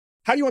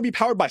How do you want to be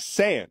powered by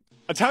sand?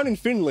 A town in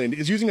Finland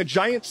is using a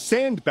giant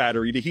sand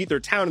battery to heat their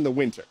town in the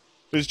winter.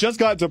 This just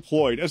got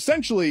deployed.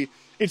 Essentially,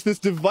 it's this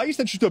device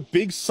that's just a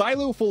big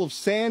silo full of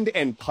sand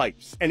and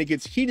pipes, and it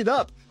gets heated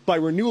up by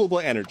renewable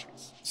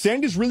energies.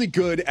 Sand is really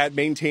good at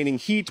maintaining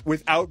heat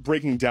without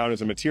breaking down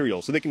as a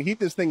material, so they can heat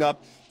this thing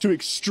up to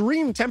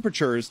extreme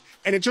temperatures,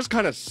 and it just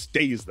kind of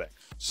stays there.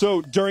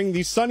 So during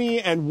the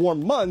sunny and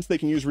warm months, they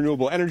can use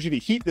renewable energy to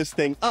heat this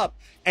thing up,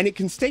 and it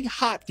can stay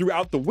hot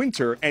throughout the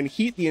winter and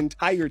heat the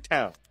entire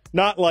town.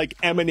 Not like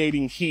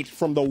emanating heat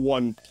from the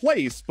one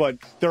place, but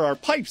there are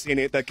pipes in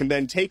it that can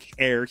then take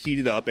air, heat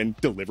it up, and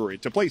deliver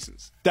it to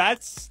places.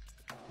 That's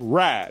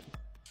rad.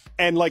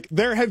 And like,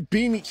 there have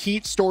been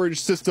heat storage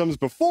systems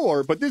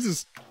before, but this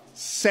is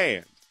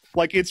sand.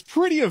 Like, it's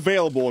pretty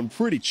available and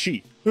pretty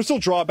cheap. There's still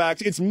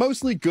drawbacks. It's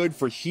mostly good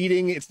for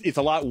heating. It's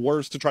a lot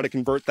worse to try to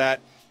convert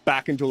that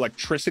back into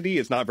electricity.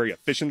 It's not very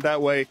efficient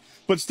that way.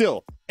 But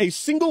still, a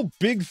single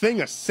big thing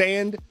of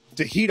sand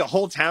to heat a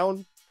whole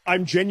town,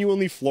 I'm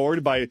genuinely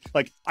floored by,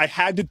 like, I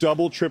had to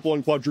double, triple,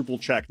 and quadruple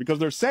check because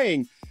they're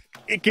saying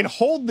it can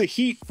hold the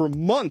heat for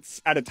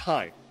months at a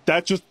time.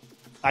 That just,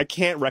 I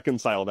can't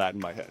reconcile that in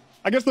my head.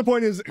 I guess the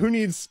point is, who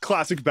needs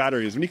classic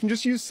batteries when you can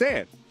just use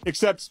sand?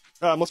 Except,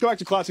 let's go back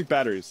to classic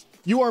batteries.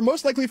 You are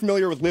most likely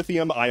familiar with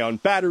lithium-ion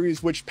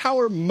batteries, which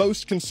power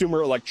most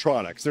consumer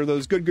electronics. They're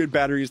those good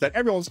batteries that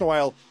every once in a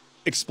while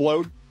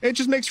explode. It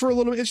just makes for a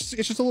little, it's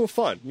just a little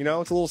fun, you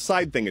know? It's a little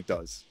side thing it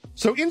does.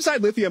 So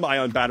inside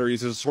lithium-ion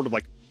batteries is sort of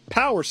like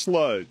power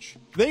sludge.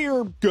 They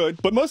are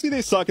good, but mostly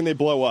they suck and they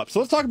blow up. So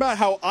let's talk about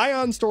how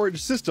Ion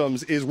Storage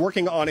Systems is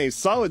working on a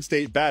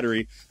solid-state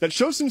battery that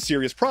shows some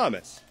serious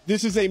promise.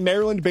 This is a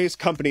Maryland-based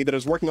company that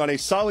is working on a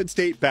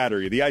solid-state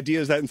battery. The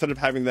idea is that instead of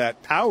having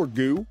that power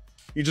goo,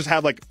 you just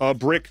have like a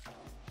brick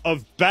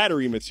of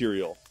battery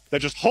material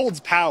that just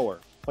holds power,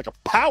 like a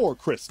power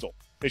crystal.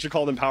 They should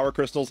call them power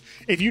crystals.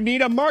 If you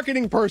need a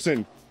marketing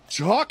person,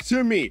 talk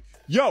to me.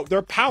 Yo,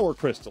 they're power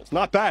crystals,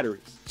 not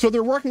batteries. So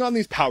they're working on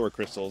these power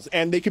crystals,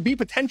 and they could be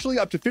potentially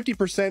up to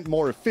 50%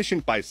 more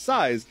efficient by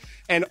size,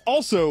 and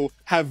also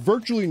have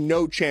virtually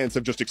no chance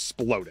of just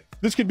exploding.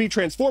 This could be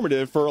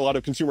transformative for a lot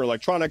of consumer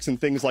electronics and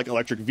things like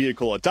electric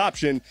vehicle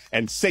adoption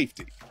and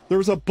safety. There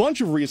was a bunch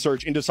of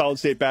research into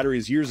solid-state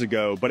batteries years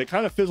ago, but it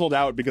kind of fizzled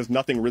out because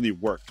nothing really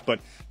worked.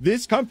 But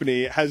this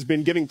company has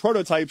been giving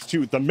prototypes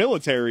to the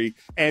military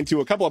and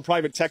to a couple of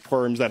private tech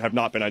firms that have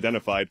not been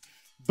identified,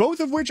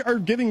 both of which are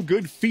giving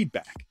good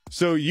feedback.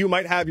 So you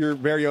might have your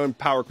very own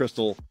power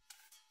crystal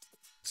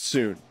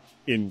soon,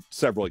 in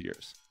several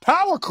years.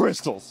 Power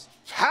crystals!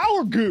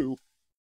 Power goo!